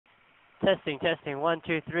Testing, testing, 1,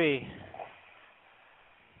 2, 3.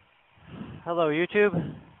 Hello,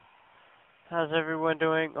 YouTube. How's everyone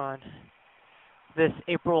doing on this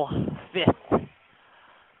April 5th?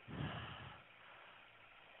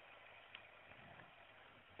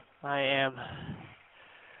 I am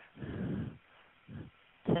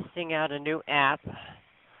testing out a new app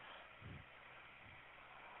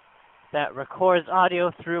that records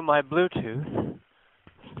audio through my Bluetooth.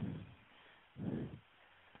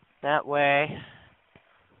 That way,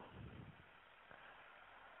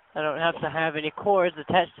 I don't have to have any cords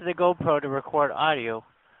attached to the GoPro to record audio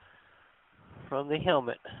from the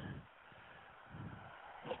helmet.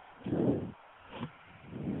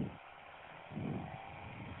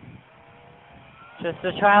 Just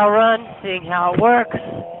a trial run, seeing how it works,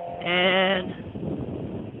 and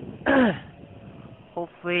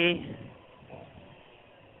hopefully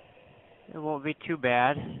it won't be too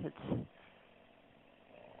bad. It's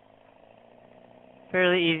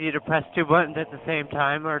fairly easy to press two buttons at the same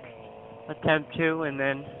time, or attempt to, and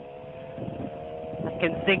then I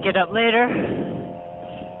can sync it up later.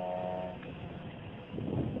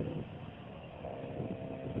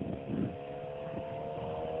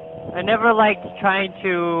 I never liked trying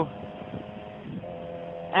to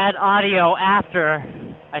add audio after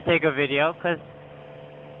I take a video, because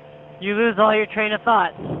you lose all your train of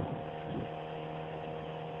thought.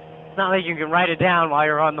 It's not like you can write it down while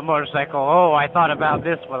you're on the motorcycle. Oh, I thought about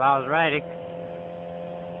this while I was riding.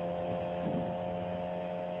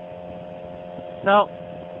 So,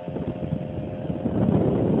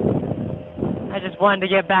 I just wanted to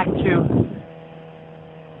get back to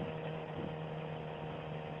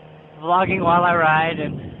vlogging while I ride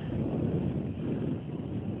and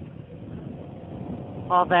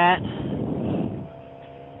all that.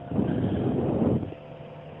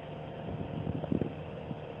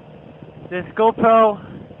 This GoPro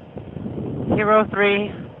Hero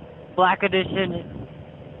 3 Black Edition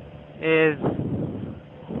is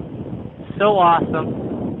so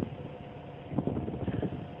awesome.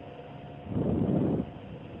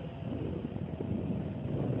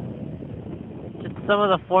 Just some of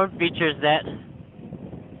the form features that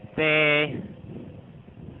they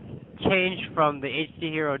changed from the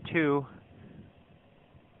HD Hero 2,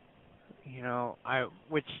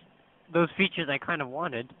 which those features I kind of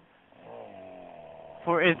wanted.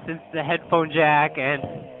 For instance, the headphone jack and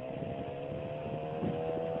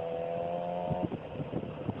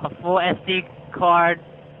a full SD card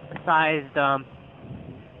sized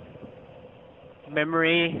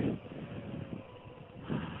memory,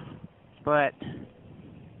 but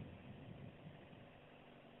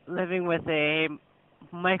living with a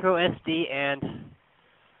micro SD and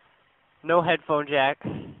no headphone jack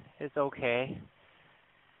is okay.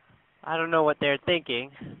 I don't know what they're thinking.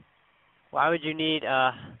 Why would you need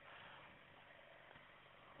a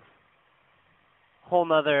whole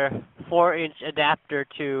nother 4-inch adapter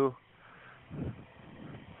to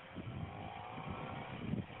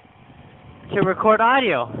record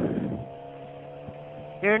audio?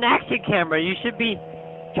 You're an action camera. You should be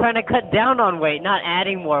trying to cut down on weight, not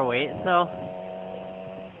adding more weight. So,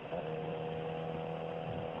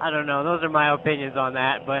 I don't know. Those are my opinions on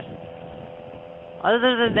that. But other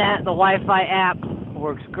than that, the Wi-Fi app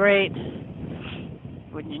works great.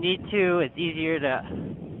 When you need to, it's easier to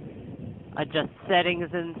adjust settings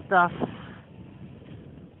and stuff.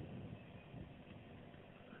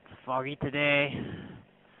 It's foggy today.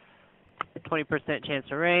 20% chance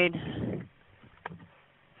of rain.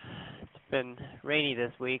 It's been rainy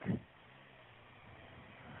this week.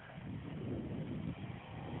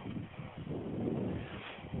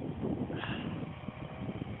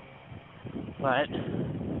 But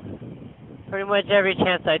pretty much every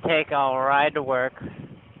chance I take, I'll ride to work.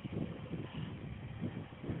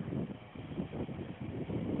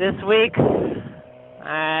 This week,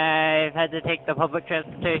 I've had to take the public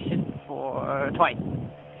transportation for twice.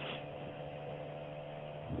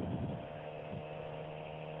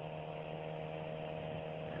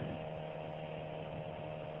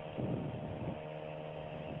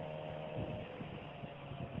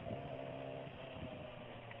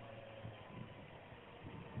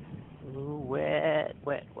 Ooh, wet,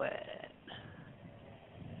 wet, wet.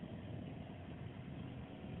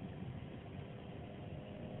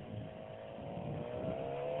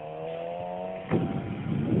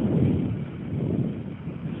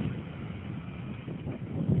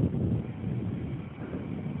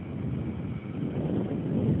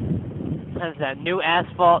 Has that new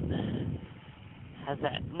asphalt, has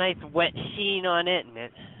that nice wet sheen on it, and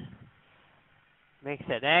it makes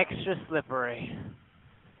it extra slippery.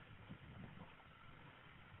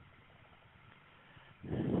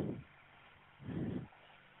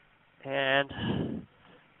 And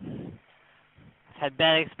I've had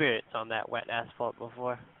bad experience on that wet asphalt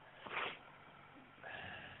before.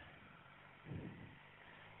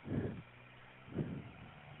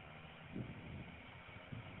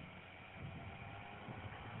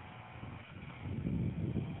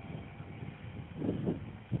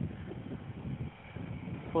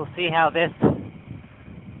 We'll see how this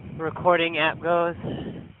recording app goes.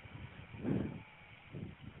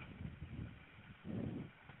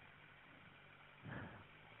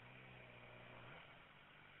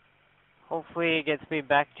 Hopefully it gets me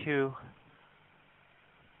back to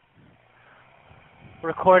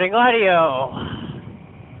recording audio.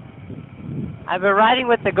 I've been riding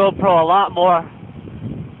with the GoPro a lot more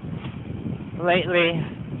lately,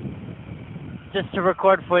 just to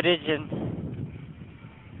record footage and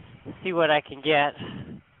see what I can get.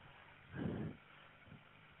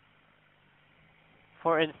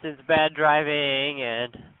 For instance, bad driving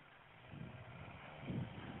and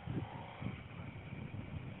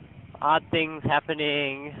odd things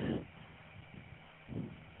happening.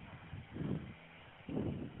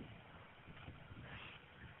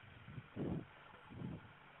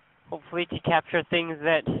 Hopefully to capture things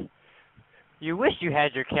that you wish you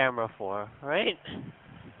had your camera for, right?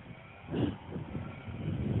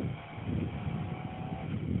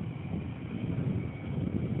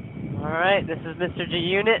 Alright, this is Mr. G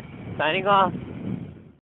Unit, signing off.